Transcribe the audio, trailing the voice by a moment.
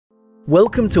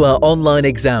Welcome to our online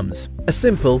exams, a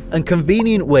simple and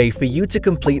convenient way for you to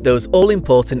complete those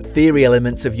all-important theory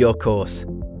elements of your course.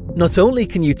 Not only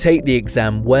can you take the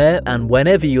exam where and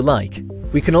whenever you like,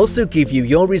 we can also give you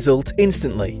your result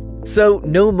instantly, so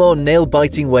no more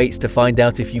nail-biting waits to find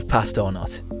out if you've passed or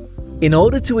not. In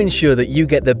order to ensure that you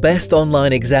get the best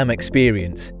online exam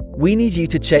experience, we need you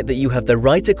to check that you have the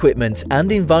right equipment and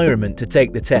environment to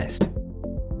take the test.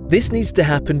 This needs to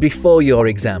happen before your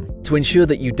exam to ensure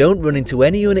that you don't run into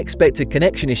any unexpected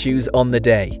connection issues on the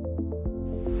day.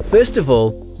 First of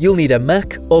all, you'll need a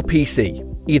Mac or PC.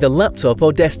 Either laptop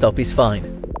or desktop is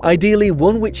fine. Ideally,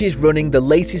 one which is running the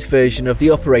latest version of the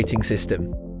operating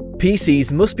system.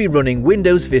 PCs must be running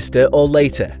Windows Vista or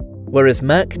later, whereas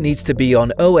Mac needs to be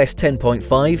on OS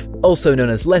 10.5, also known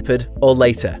as Leopard, or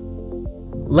later.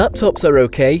 Laptops are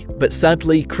okay, but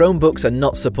sadly, Chromebooks are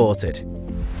not supported.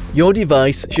 Your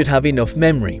device should have enough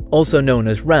memory, also known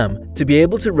as RAM, to be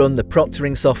able to run the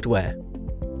proctoring software.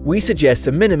 We suggest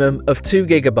a minimum of 2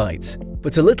 GB,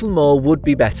 but a little more would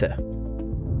be better.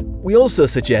 We also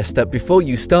suggest that before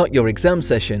you start your exam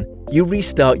session, you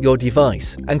restart your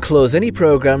device and close any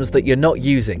programs that you're not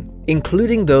using,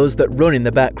 including those that run in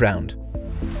the background.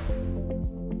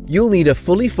 You'll need a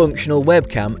fully functional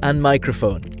webcam and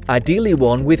microphone, ideally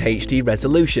one with HD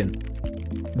resolution.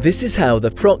 This is how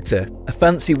the proctor, a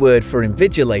fancy word for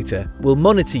invigilator, will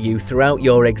monitor you throughout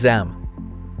your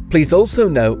exam. Please also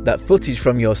note that footage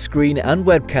from your screen and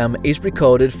webcam is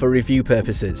recorded for review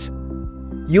purposes.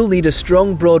 You'll need a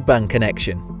strong broadband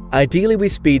connection, ideally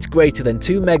with speeds greater than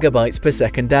 2 MB per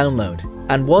second download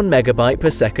and 1 MB per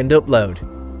second upload.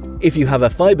 If you have a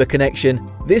fiber connection,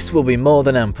 this will be more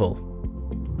than ample.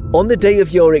 On the day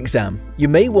of your exam, you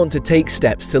may want to take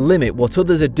steps to limit what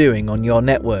others are doing on your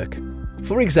network.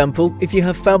 For example, if you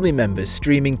have family members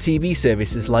streaming TV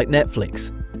services like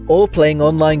Netflix or playing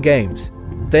online games,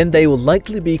 then they will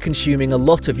likely be consuming a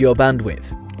lot of your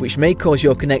bandwidth, which may cause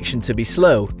your connection to be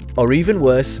slow or even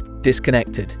worse,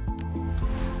 disconnected.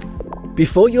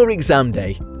 Before your exam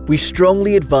day, we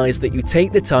strongly advise that you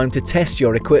take the time to test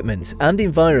your equipment and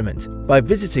environment by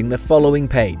visiting the following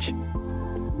page.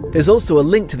 There's also a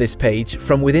link to this page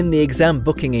from within the exam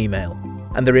booking email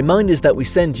and the reminders that we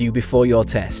send you before your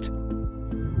test.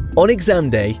 On exam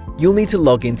day, you'll need to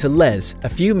log into LES a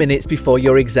few minutes before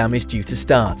your exam is due to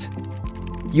start.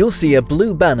 You'll see a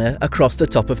blue banner across the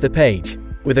top of the page,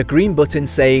 with a green button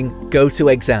saying Go to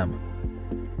Exam.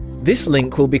 This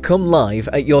link will become live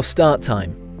at your start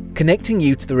time, connecting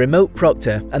you to the remote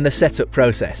proctor and the setup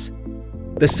process.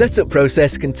 The setup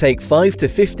process can take 5 to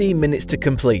 15 minutes to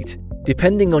complete,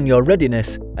 depending on your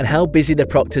readiness and how busy the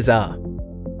proctors are.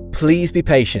 Please be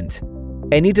patient.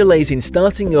 Any delays in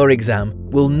starting your exam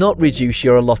will not reduce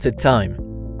your allotted time.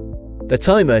 The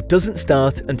timer doesn't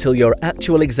start until your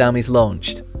actual exam is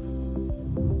launched.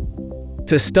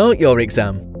 To start your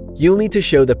exam, you'll need to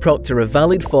show the proctor a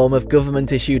valid form of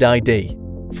government-issued ID,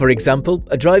 for example,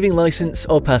 a driving license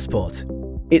or passport.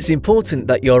 It's important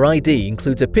that your ID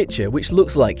includes a picture which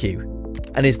looks like you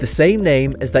and is the same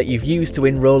name as that you've used to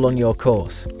enroll on your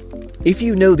course. If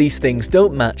you know these things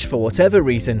don't match for whatever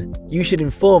reason, you should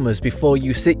inform us before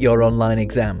you sit your online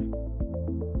exam.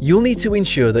 You'll need to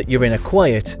ensure that you're in a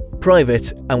quiet,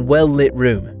 private and well-lit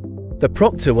room. The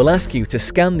proctor will ask you to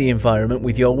scan the environment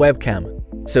with your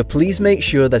webcam, so please make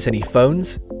sure that any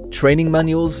phones, training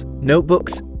manuals,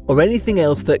 notebooks or anything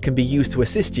else that can be used to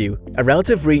assist you are out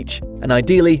of reach and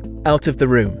ideally out of the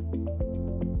room.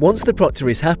 Once the proctor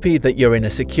is happy that you're in a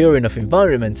secure enough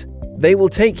environment, they will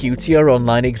take you to your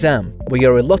online exam, where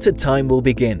your allotted time will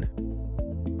begin.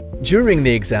 During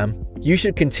the exam, you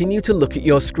should continue to look at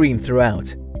your screen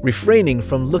throughout, refraining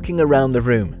from looking around the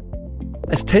room.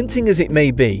 As tempting as it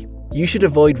may be, you should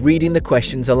avoid reading the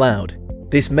questions aloud.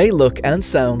 This may look and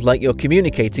sound like you're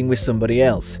communicating with somebody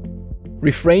else.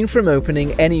 Refrain from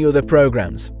opening any other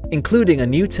programs, including a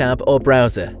new tab or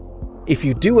browser. If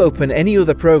you do open any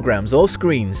other programs or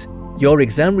screens, your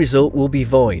exam result will be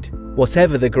void,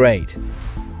 whatever the grade.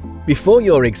 Before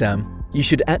your exam, you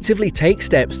should actively take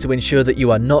steps to ensure that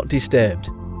you are not disturbed.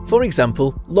 For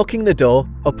example, locking the door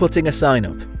or putting a sign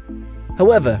up.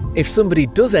 However, if somebody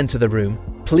does enter the room,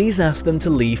 please ask them to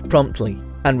leave promptly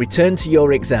and return to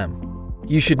your exam.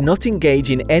 You should not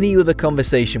engage in any other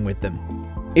conversation with them.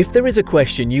 If there is a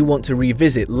question you want to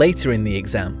revisit later in the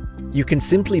exam, you can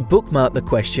simply bookmark the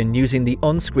question using the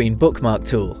on-screen bookmark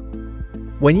tool.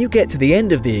 When you get to the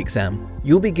end of the exam,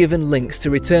 you'll be given links to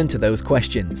return to those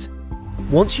questions.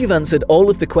 Once you've answered all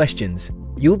of the questions,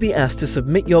 you'll be asked to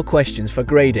submit your questions for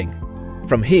grading.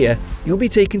 From here, you'll be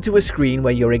taken to a screen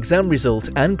where your exam result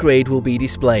and grade will be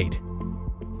displayed.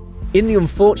 In the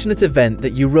unfortunate event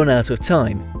that you run out of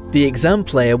time, The exam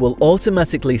player will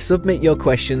automatically submit your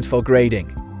questions for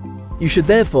grading. You should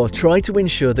therefore try to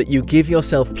ensure that you give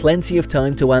yourself plenty of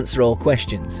time to answer all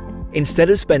questions, instead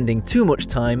of spending too much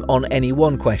time on any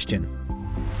one question.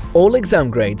 All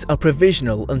exam grades are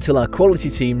provisional until our quality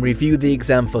team review the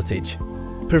exam footage.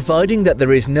 Providing that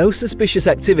there is no suspicious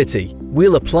activity,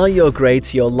 we'll apply your grade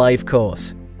to your live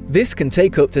course. This can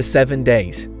take up to 7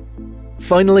 days.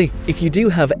 Finally, if you do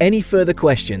have any further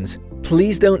questions,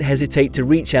 please don't hesitate to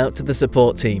reach out to the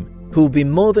support team, who will be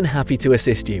more than happy to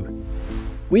assist you.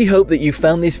 We hope that you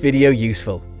found this video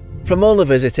useful. From all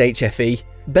of us at HFE,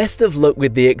 best of luck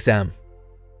with the exam.